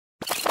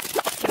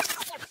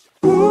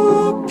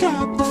Who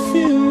got the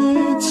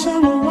feeling?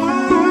 Tell me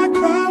why I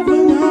cry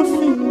when I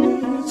feel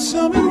it.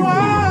 Tell me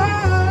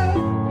why.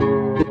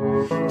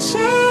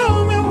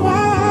 Tell me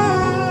why.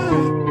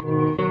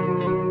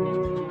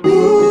 Who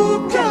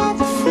got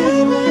the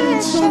feeling?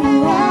 Tell me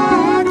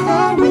why I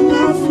cry when I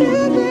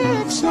feel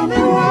it. Tell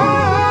me why.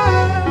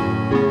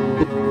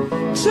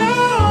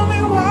 Tell me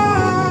why.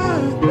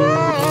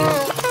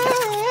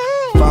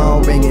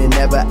 Phone ringing,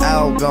 never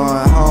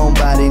outgoing.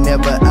 Homebody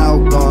never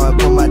outgoing.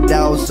 Put my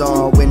doubts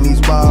on when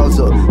these walls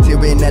up.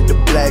 Tearing at the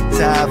black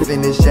tie,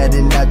 finish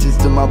adding notches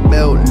to my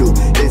belt loop.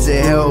 They say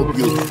help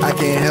you, I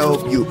can't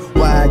help you.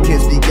 Why I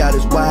can't speak out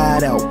is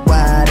wide out,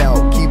 wide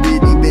out. Keep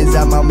it deep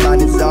inside my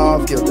mind, it's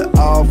off kilter,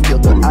 off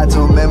kilter. I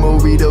told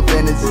memory the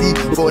fantasy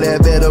for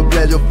that better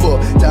pleasure for.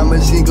 Time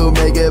machine gon'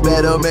 make it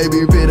better,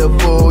 maybe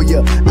pitiful,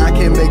 yeah. I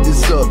can't make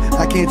this up,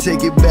 I can't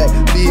take it back.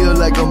 Feel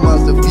like a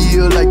monster,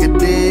 feel like a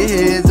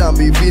deadhead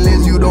zombie.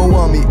 Feelings you don't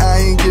want me, I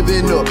ain't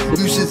giving up.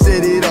 You should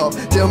set it off,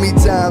 tell me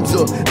time's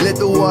up. Let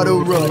the water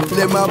run,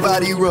 let my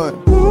body run.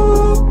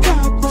 Who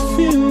got the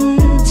feeling?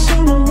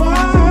 Tell me why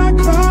I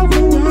cry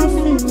when I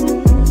feel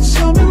it.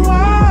 Tell me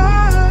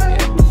why.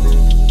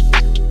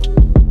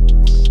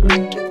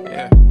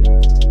 Yeah.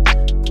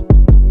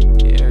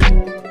 Yeah.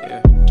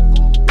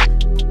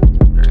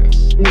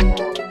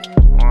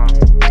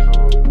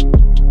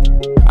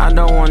 I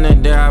don't wanna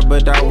die,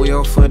 but I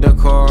will for the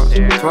cause.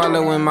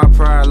 Swallowing my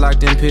pride like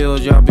them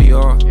pills, y'all be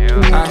off.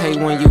 I hate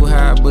when you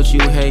high, but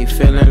you hate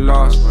feeling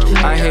lost.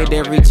 I hate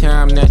every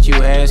time that you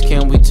ask,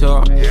 can we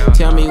talk?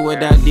 Tell me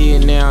what I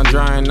did now,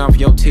 drying off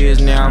your tears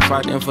now.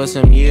 Fighting for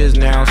some years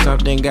now,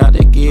 something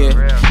gotta give.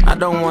 I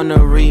don't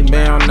wanna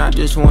rebound, I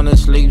just wanna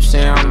sleep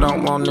sound.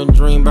 Don't wanna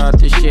dream about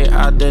the shit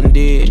I done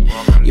did.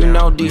 You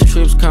know these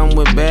trips come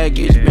with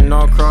baggage, been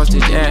all across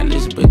this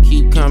atlas, but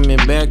keep coming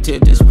back to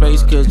this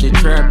place cause they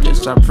trapped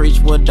us. I preach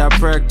what I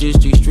practice,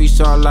 these streets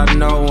all I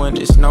know, and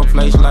it's no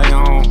place like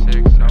home.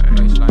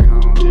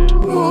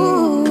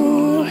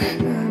 Ooh.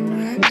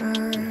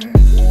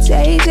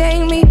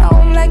 Take me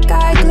home like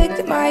I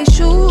clicked my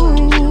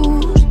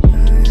shoes.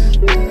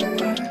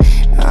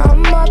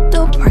 I'm up,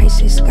 the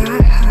prices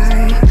got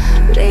high.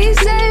 Please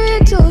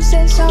save it 2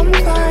 cents, I'm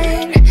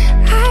fine.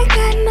 I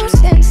got no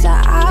sense, so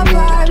I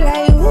vibe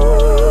like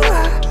ooh,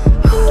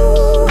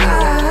 ooh,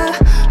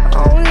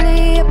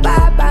 only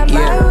abide by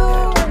my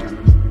rules.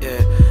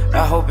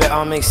 I hope it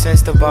all makes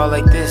sense to ball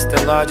like this,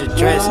 the larger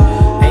dress.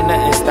 Ain't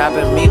nothing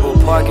stopping me but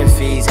parking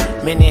fees.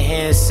 Many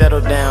hands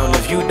settle down.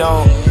 If you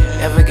don't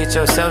ever get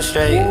yourself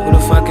straight, who the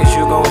fuck is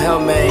you gon'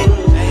 help me?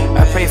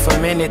 I pray for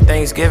many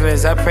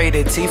Thanksgivings, I pray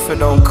that Tifa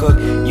don't cook.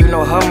 You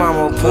know her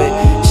mama put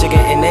sugar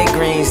in they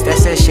greens.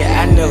 That's that shit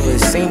I never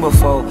seen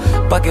before.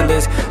 Bucket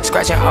list,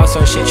 scratching off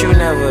some shit you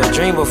never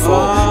dreamed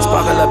before.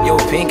 Sparkle up your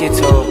pinky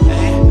toe.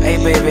 Hey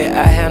baby,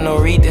 I have no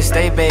read to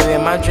stay, baby.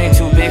 My dream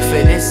too big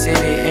for this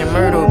city. In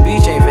Myrtle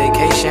Beach ain't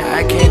vacation.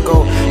 I can't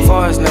go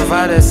far as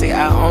Nevada. Say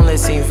I only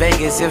seen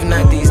Vegas. If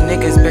not these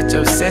niggas, bet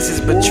your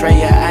senses betray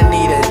ya. I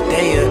need a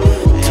day or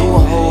 2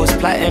 hoes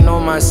plotting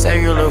on my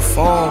cellular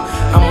phone.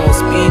 I'm on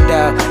speed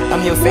dial.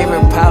 I'm your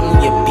favorite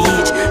problem, your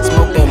beach.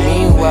 Smoke the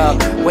meanwhile.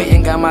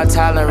 Waiting, got my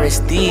tolerance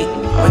deep.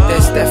 With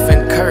that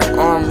Stephen Kirk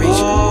on reach,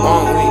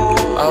 on week,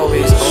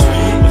 always on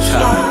reach.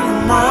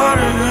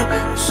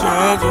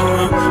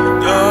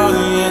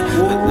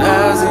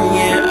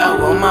 I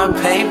want my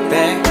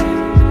payback.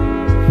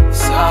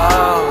 It's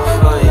all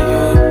for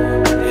you.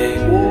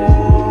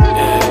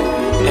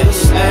 Yeah.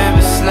 Slip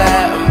and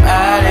slide, I'm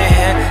out of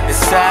here.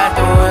 Inside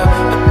the whip,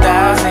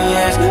 1,000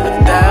 years,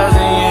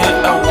 1,000 years.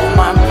 I want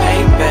my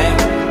payback.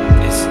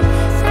 It's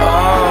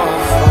all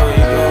for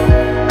you,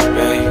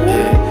 baby.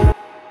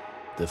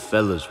 The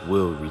fellas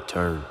will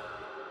return.